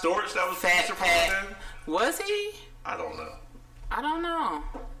Scott Storch that was Fat Pat? Was he? I don't know. I don't know.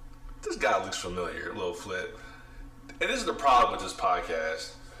 This guy looks familiar, Lil Flip. And this is the problem with this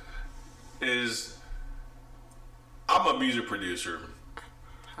podcast, is I'm a music producer.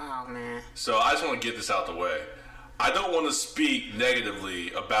 Oh, man. So I just want to get this out the way. I don't want to speak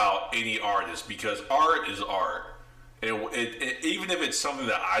negatively about any artist because art is art. And even if it's something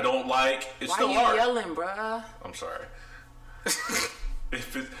that I don't like, it's still art. Why are you yelling, bruh? I'm sorry.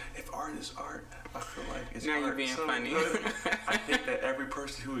 If art is art, I feel like it's now art. Now you're being funny. I think that every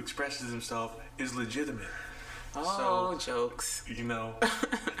person who expresses himself is legitimate. Oh, so, jokes. You know, I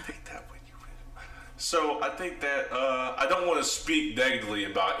think that when you read. So I think that I don't want to speak negatively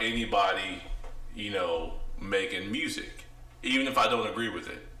about anybody, you know, making music, even if I don't agree with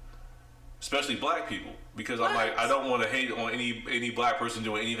it, especially black people, because I'm like, I don't want to hate on any black person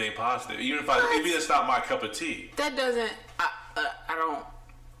doing anything positive, even if it's not my cup of tea. That doesn't. I don't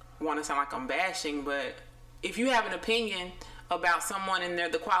want to sound like I'm bashing, but if you have an opinion about someone and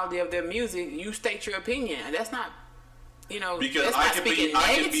the quality of their music, you state your opinion. That's not, you know, because that's I not could speaking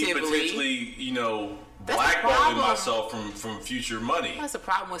be potentially, you know, blackballing myself from future money. That's the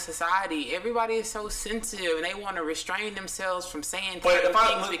problem with society. Everybody is so sensitive and they want to restrain themselves from saying but things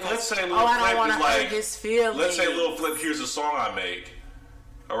let's say Lil I don't Flip want to hurt like, his feelings. Let's say Lil Flip hears a song I make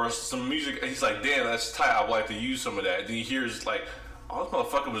or some music, and he's like, damn, that's tight, I'd like to use some of that. And then he hears like, oh, this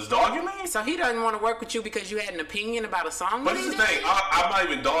motherfucker was dogging me? So he doesn't want to work with you because you had an opinion about a song? But this is the thing, I'm not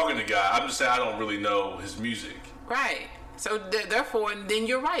even dogging the guy. I'm just saying I don't really know his music. Right. So therefore, then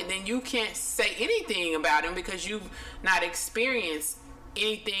you're right. Then you can't say anything about him because you've not experienced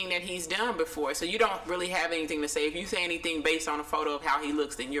anything that he's done before. So you don't really have anything to say. If you say anything based on a photo of how he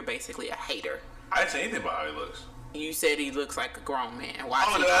looks, then you're basically a hater. I didn't say anything about how he looks. You said he looks like a grown man.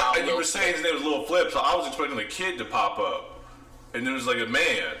 Why? And you were saying his name was Lil Flip, so I was expecting a kid to pop up. And it was like a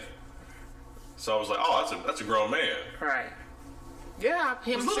man. So I was like, oh, that's a grown man. Right. Yeah,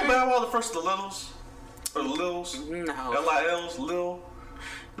 him. Was Lil Bow Wow the first of the Littles? Or the Lils? No. L-I-L's? Lil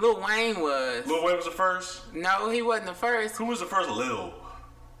Wayne was. Lil Wayne was the first? No, he wasn't the first. Who was the first Lil?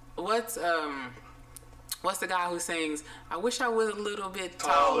 What's the guy who sings, I wish I was a little bit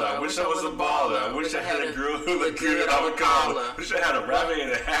taller. I wish I was a baller. I wish I had a girl who looked good. I would call her. I wish I had a rabbit in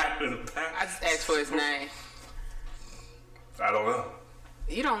a hat and a pack. I just asked for his name. I don't know.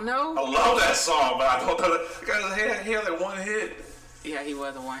 You don't know? I love that song, but I don't know. He had like one hit. Yeah, he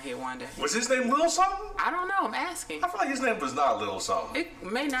was a one-hit wonder. Was his name Lil something? I don't know. I'm asking. I feel like his name was not Lil something. It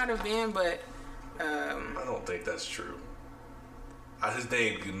may not have been, but... I don't think that's true. His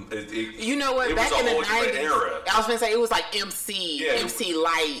name... you know what? Back in the 90s... Era. I was going to say, it was like MC, yeah, MC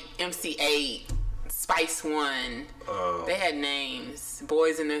Light, MC 8, Spice One. They had names.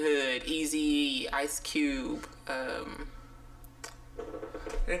 Boys in the Hood, Eazy-E, Ice Cube. And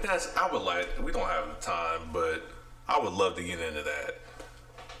we don't have the time, but I would love to get into that.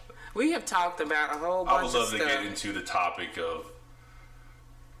 We have talked about a whole bunch of stuff. I would love to get into the topic of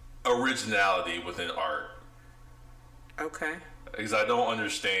originality within art. Okay. Because I don't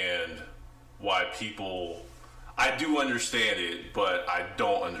understand why people... I do understand it, but I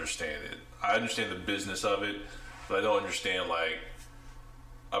don't understand it. I understand the business of it, but I don't understand, like,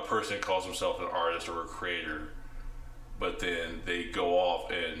 a person calls himself an artist or a creator, but then they go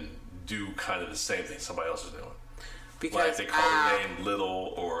off and do kind of the same thing somebody else is doing. Because like they call their name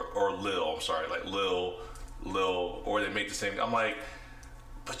Little or Lil. I'm sorry, like Lil, or they make the same. I'm like,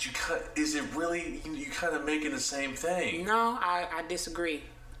 but is it really? You kind of making the same thing? No, I disagree.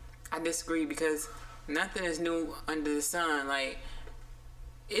 I disagree because nothing is new under the sun. Like,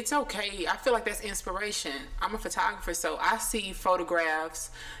 it's okay. I feel like that's inspiration. I'm a photographer, so I see photographs,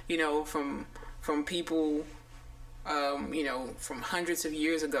 you know, from people from hundreds of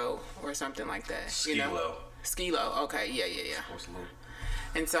years ago or something like that. Skee-Lo. Skee-Lo. Okay, yeah.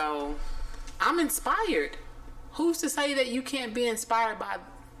 And so, I'm inspired. Who's to say that you can't be inspired by,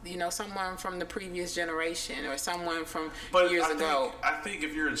 someone from the previous generation or someone from years ago? I think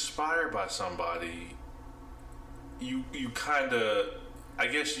if you're inspired by somebody, you kind of, I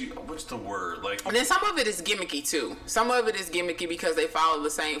guess what's the word? Like, and then some of it is gimmicky too. Some of it is gimmicky because they follow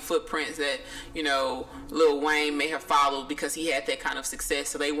the same footprints that, Lil Wayne may have followed because he had that kind of success,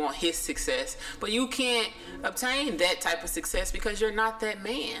 so they want his success. But you can't obtain that type of success because you're not that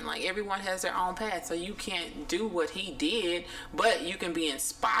man. Like, everyone has their own path, so you can't do what he did, but you can be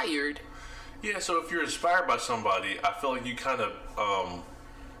inspired. Yeah, so if you're inspired by somebody, I feel like you kind of,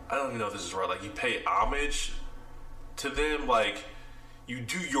 I don't even know if this is right, like you pay homage to them, like, you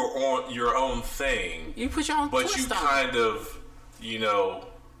do your own thing. You put your own twist on. But you kind of,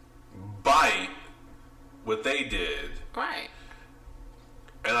 bite what they did. Right.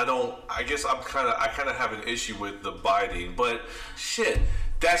 And I guess I kind of have an issue with the biting, but shit,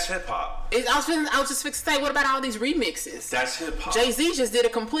 that's hip hop. I was just fixing to say, what about all these remixes? That's hip hop. Jay-Z just did a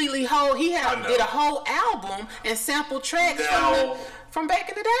completely did a whole album and sampled tracks from back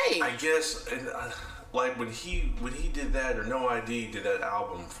in the day. I guess, and like when he did that, or No ID did that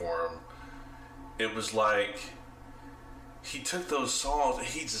album for him, it was like he took those songs and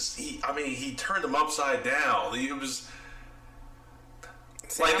he turned them upside down. It was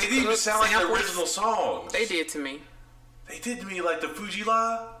like they didn't even sound like the original songs. They did to me. They did to me like the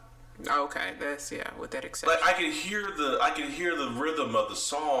Fuji-La. Okay, that's with that exception. Like I could hear the rhythm of the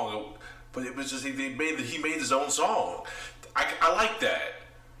song, but it was just he made his own song. I like that.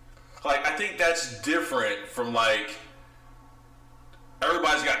 Like, I think that's different from, like,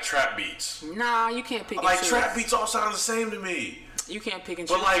 everybody's got trap beats. Nah, you can't pick and choose. Like, trap beats all sound the same to me. You can't pick and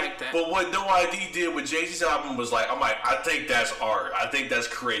choose like that. But what No ID did with Jay-Z's album was like, I think that's art. I think that's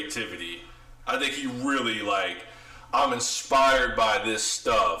creativity. I think he really, I'm inspired by this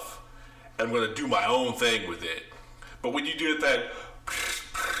stuff, and I'm going to do my own thing with it. But when you do that,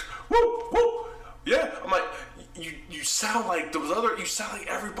 whoop, whoop, yeah, I'm like, you sound like you sound like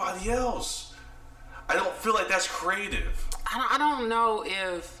everybody else. I don't feel like that's creative. I don't know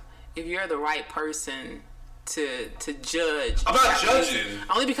if you're the right person to judge. I'm not judging.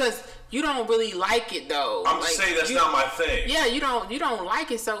 Only because you don't really like it though. I'm saying that's not my thing. Yeah, you don't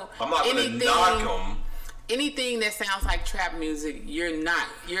like it, so I'm not gonna knock them. Anything that sounds like trap music,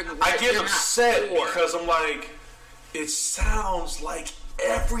 I get upset because I'm like, it sounds like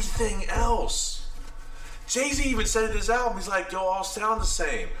everything else. Jay-Z even said in his album, he's like, yo, all sound the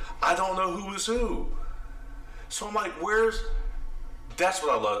same. I don't know who is who. So I'm like, that's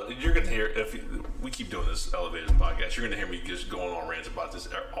what I love. You're going to hear, if we keep doing this Elevators podcast, you're going to hear me just going on rants about this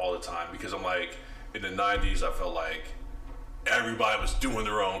all the time, because I'm like, in the 90s, I felt like everybody was doing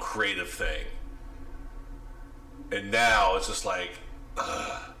their own creative thing. And now it's just like,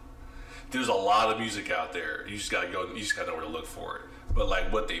 there's a lot of music out there. You just got to go, you just got to know where to look for it. But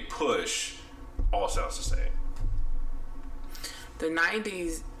like what they push all sounds the same. The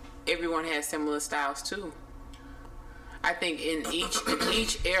 90s, everyone had similar styles too. I think in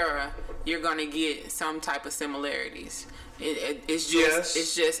each era, you're gonna get some type of similarities. It's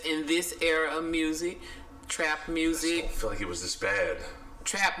just in this era of music, trap music. I don't feel like it was this bad.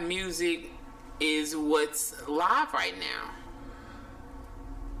 Trap music is what's live right now.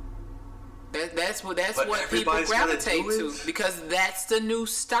 That's what people gravitate to, because that's the new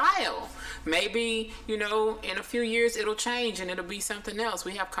style. Maybe, in a few years it'll change and it'll be something else.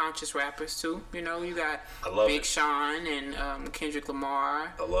 We have conscious rappers too. You got Big Sean and Kendrick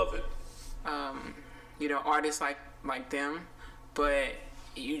Lamar. I love it. Artists like them, but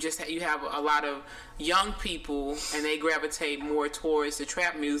you have a lot of young people and they gravitate more towards the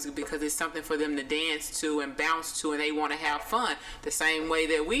trap music because it's something for them to dance to and bounce to, and they want to have fun the same way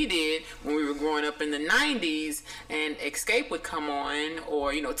that we did when we were growing up in the 90s and Escape would come on,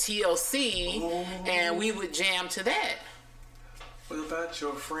 or TLC, and we would jam to that. What about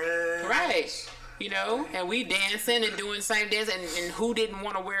your friends? Right. And we dancing and doing the same dance, and who didn't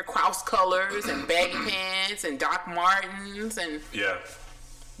want to wear cross colors and baggy pants and Doc Martens, and yeah,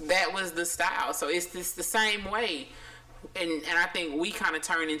 that was the style. So it's the same way, and I think we kind of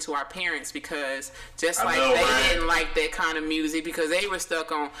turned into our parents, because they didn't like that kind of music because they were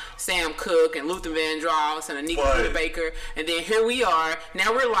stuck on Sam Cooke and Luther Vandross and Anika Baker, and then here we are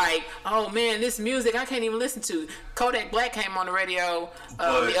now, we're like, oh man, this music I can't even listen to. Kodak Black came on the radio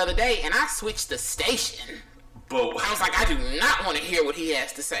the other day, and I switched the station. But I was like, I do not want to hear what he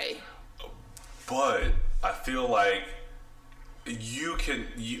has to say. But I feel like I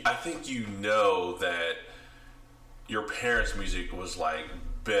think that your parents' music was like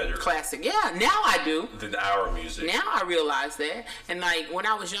better. Classic. Yeah, now I do. Than our music. Now I realize that. And like when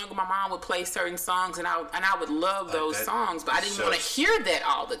I was younger, my mom would play certain songs and I would love those songs, but I didn't want to hear that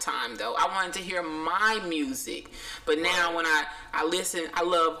all the time though. I wanted to hear my music. But now when I listen, I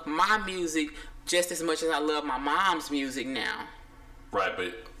love my music just as much as I love my mom's music now. Right,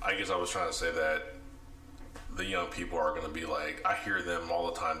 but I guess I was trying to say that the young people are going to be like, I hear them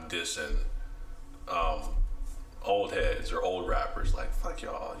all the time dissing old heads or old rappers, like, fuck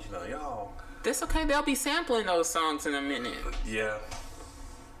y'all, y'all. That's okay. They'll be sampling those songs in a minute. Yeah.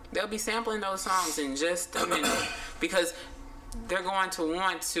 They'll be sampling those songs in just a minute because they're going to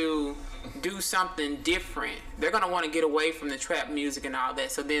want to do something different. They're going to want to get away from the trap music and all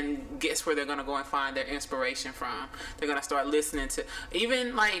that. So then guess where they're going to go and find their inspiration from? They're going to start listening to,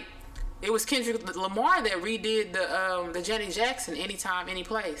 even like, it was Kendrick Lamar that redid the Janet Jackson Anytime,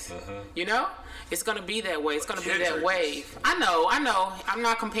 Anyplace. Mm-hmm. It's going to be that way. It's going to be that wave. I know. I'm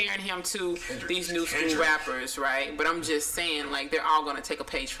not comparing him to these new school rappers, right? But I'm just saying, like, they're all going to take a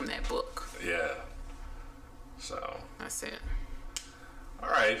page from that book. Yeah. So. That's it. All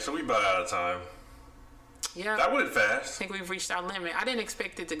right. So we about out of time. Yeah. That went fast. I think we've reached our limit. I didn't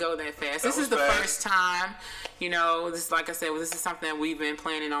expect it to go that fast. This is the first time, this, like I said, this is something that we've been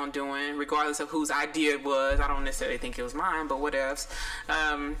planning on doing, regardless of whose idea it was. I don't necessarily think it was mine, but what else?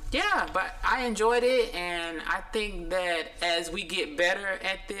 Yeah, but I enjoyed it, and I think that as we get better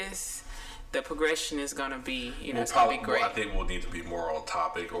at this, the progression is going to be, it's going to be great. I think we'll need to be more on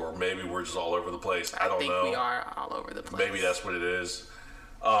topic, or maybe we're just all over the place. I don't know. I think we are all over the place. Maybe that's what it is.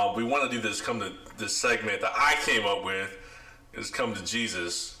 We want to do this this segment that I came up with is Come to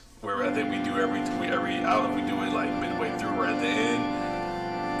Jesus, where I think we do every I don't know if we do it like midway through or at the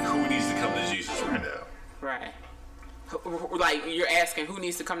end. Who needs to come to Jesus right now? Right. Like you're asking who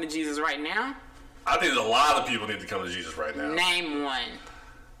needs to come to Jesus right now? I think a lot of people need to come to Jesus right now. Name one.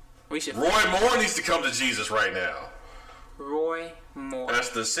 Roy Moore needs to come to Jesus right now. Roy Moore. That's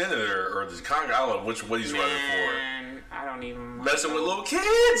the senator or the Congress. I don't know what he's running for. I don't even messing with little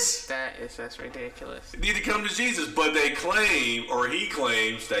kids. That's ridiculous. They need to come to Jesus, but they claim, or he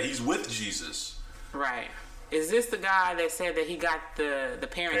claims, that he's with Jesus. Right. Is this the guy that said that he got the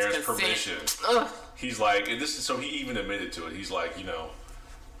parents' consent? Permission? Ugh. He's like, and this is so he even admitted to it. He's like,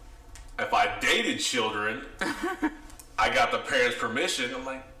 if I dated children, I got the parents' permission. I'm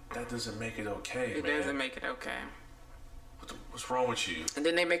like, that doesn't make it okay. It doesn't make it okay. What's wrong with you? And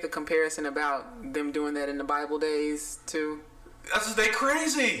then they make a comparison about them doing that in the Bible days too. That's just they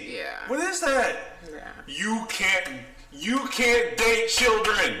crazy. Yeah. What is that? Yeah. You can't date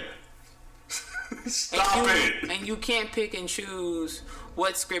children. Stop it. And you can't pick and choose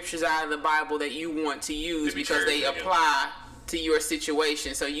what scriptures out of the Bible that you want to use because they apply to your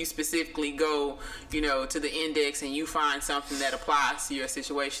situation. So you specifically go, to the index and you find something that applies to your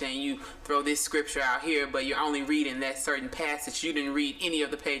situation and you throw this scripture out here, but you're only reading that certain passage. You didn't read any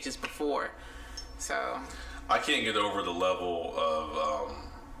of the pages before. So I can't get over the level of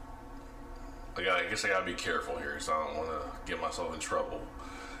I guess I gotta be careful here because I don't want to get myself in trouble.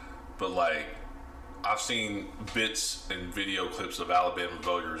 But like, I've seen bits and video clips of Alabama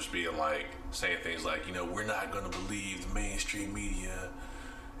voters being like, saying things like, we're not going to believe the mainstream media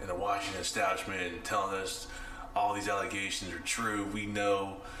and the Washington establishment telling us all these allegations are true. We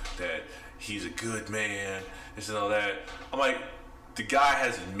know that he's a good man, this and all that. I'm like, the guy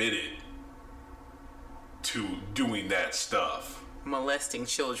has admitted to doing that stuff. Molesting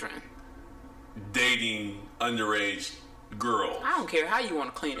children. Dating underage girls. I don't care how you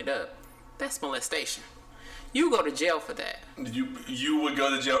want to clean it up. That's molestation. You go to jail for that. You would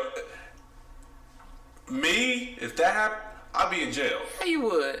go to jail. Me, if that happened, I'd be in jail. Yeah, you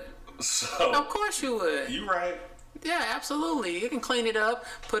would. So of course you would. You right. Yeah, absolutely. You can clean it up,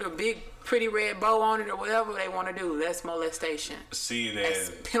 put a big, pretty red bow on it, or whatever they want to do. That's molestation. CNN.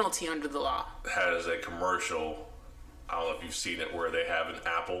 That's penalty under the law. Has a commercial. I don't know if you've seen it, where they have an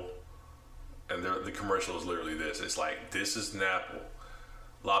apple, and the commercial is literally this. It's like, this is an apple.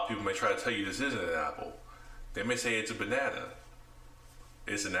 A lot of people may try to tell you this isn't an apple. They may say it's a banana.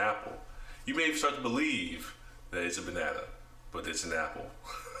 It's an apple. You may start to believe that it's a banana, but it's an apple.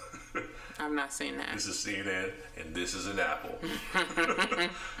 I've not seen that. This is CNN, and this is an apple.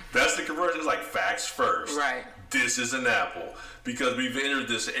 That's the commercial. It's like facts first. Right. This is an apple. Because we've entered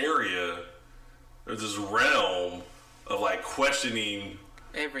this area, or this realm of like questioning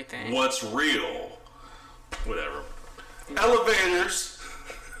everything. What's real. Whatever. Elevators.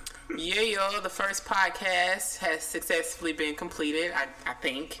 Yeah, the first podcast has successfully been completed, I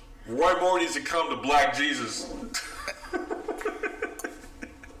think. Roy Moore needs to come to Black Jesus.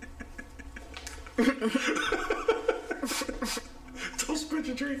 Don't spit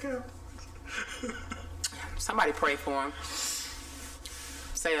your drink out. Somebody pray for him.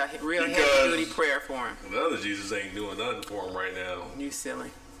 Say a real heavy-duty prayer for him. The other Jesus ain't doing nothing for him right now. You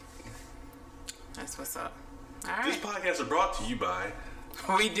silly. That's what's up. All right. This podcast is brought to you by...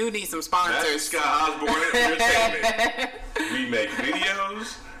 We do need some sponsors. That's Scott Osborne Entertainment. We make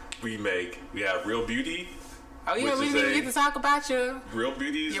videos. We have Real Beauty. Oh yeah, we didn't get to talk about your Real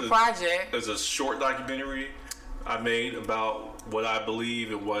Beauty. Your project. It's a short documentary I made about what I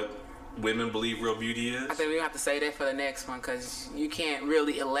believe and what women believe real beauty is. I think we have to say that for the next one because you can't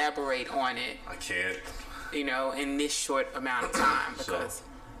really elaborate on it. I can't. You know, in this short amount of time because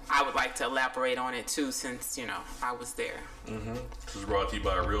I would like to elaborate on it too since, you know, I was there. Mm-hmm. This is brought to you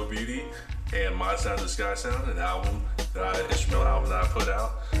by Real Beauty and My Sound of the Sky Sound, an album, instrumental album that I put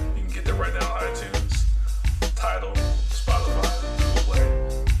out. You can get that right now on iTunes, Tidal, Spotify, Google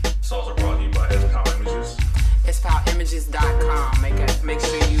Play. It's also brought to you by SPAL Images. SPALimages.com. Make